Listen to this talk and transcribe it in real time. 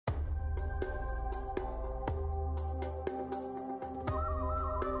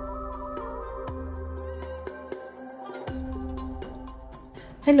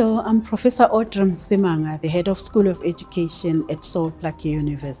Hello, I'm Professor Audrey Simanga, the Head of School of Education at Plaatje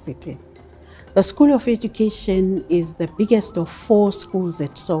University. The School of Education is the biggest of 4 schools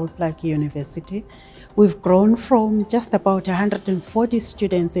at Plaatje University. We've grown from just about 140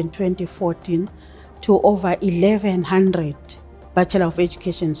 students in 2014 to over 1,100 Bachelor of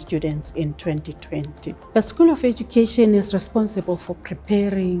Education students in 2020. The School of Education is responsible for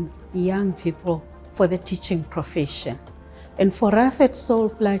preparing young people for the teaching profession. And for us at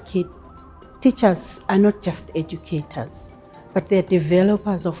Plaatje, teachers are not just educators, but they're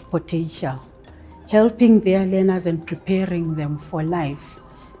developers of potential, helping their learners and preparing them for life,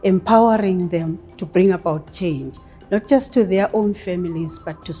 empowering them to bring about change, not just to their own families,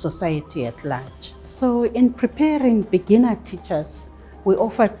 but to society at large. So in preparing beginner teachers, we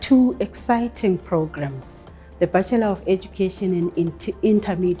offer 2 exciting programs: the Bachelor of Education in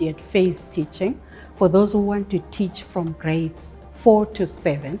Intermediate Phase Teaching, for those who want to teach from grades 4 to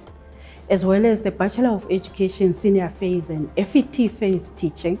 7, as well as the Bachelor of Education Senior Phase and FET Phase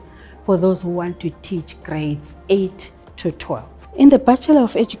Teaching, for those who want to teach grades 8 to 12. In the Bachelor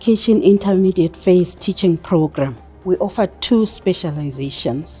of Education Intermediate Phase Teaching program, we offer 2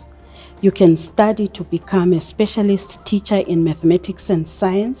 specializations. You can study to become a specialist teacher in mathematics and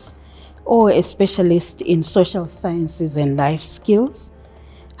science, or a specialist in social sciences and life skills.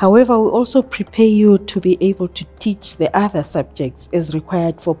 However, we also prepare you to be able to teach the other subjects as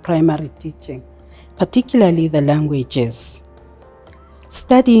required for primary teaching, particularly the languages.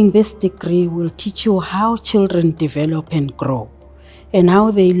 Studying this degree will teach you how children develop and grow, and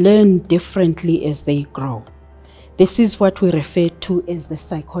how they learn differently as they grow. This is what we refer to as the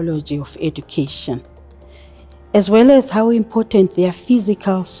psychology of education, as well as how important their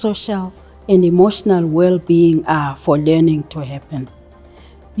physical, social, and emotional well-being are for learning to happen.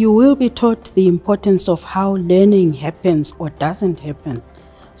 You will be taught the importance of how learning happens or doesn't happen,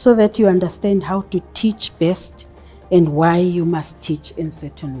 so that you understand how to teach best and why you must teach in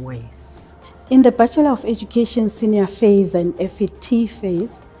certain ways. In the Bachelor of Education Senior Phase and FET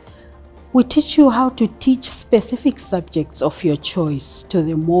Phase, we teach you how to teach specific subjects of your choice to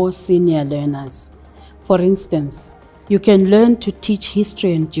the more senior learners. For instance, you can learn to teach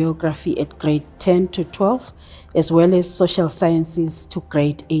history and geography at grade 10 to 12, as well as social sciences to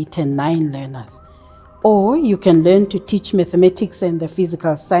grade 8 and 9 learners. Or you can learn to teach mathematics and the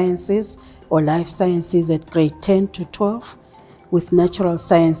physical sciences or life sciences at grade 10 to 12, with natural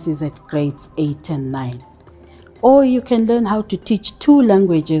sciences at grades 8 and 9. Or you can learn how to teach 2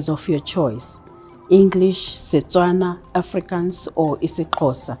 languages of your choice: English, Setswana, Afrikaans, or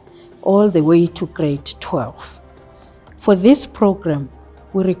isiXhosa, all the way to grade 12. For this program,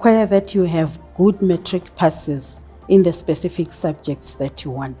 we require that you have good matric passes in the specific subjects that you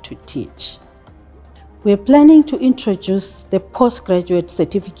want to teach. We are planning to introduce the Postgraduate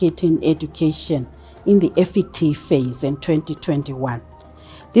Certificate in Education in the FET phase in 2021.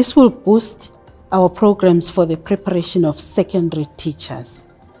 This will boost our programs for the preparation of secondary teachers.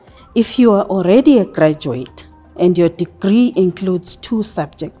 If you are already a graduate and your degree includes 2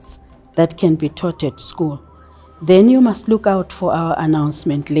 subjects that can be taught at school, then you must look out for our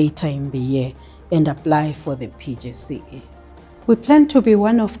announcement later in the year and apply for the PGCE. We plan to be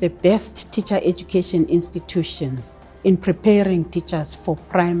one of the best teacher education institutions in preparing teachers for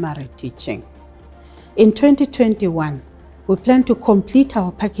primary teaching. In 2021, we plan to complete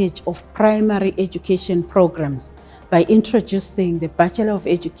our package of primary education programs by introducing the Bachelor of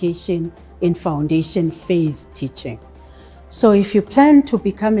Education in Foundation Phase Teaching. So if you plan to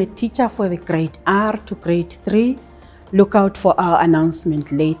become a teacher for the grade R to grade 3, look out for our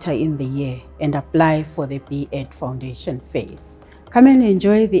announcement later in the year and apply for the B.Ed Foundation Phase. Come and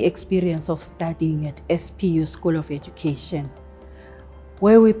enjoy the experience of studying at SPU School of Education,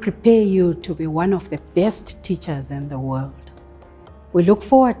 where we prepare you to be one of the best teachers in the world. We look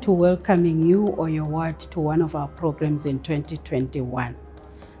forward to welcoming you or your ward to one of our programs in 2021.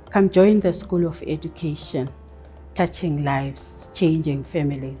 Come join the School of Education, touching lives, changing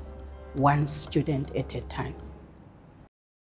families, one student at a time.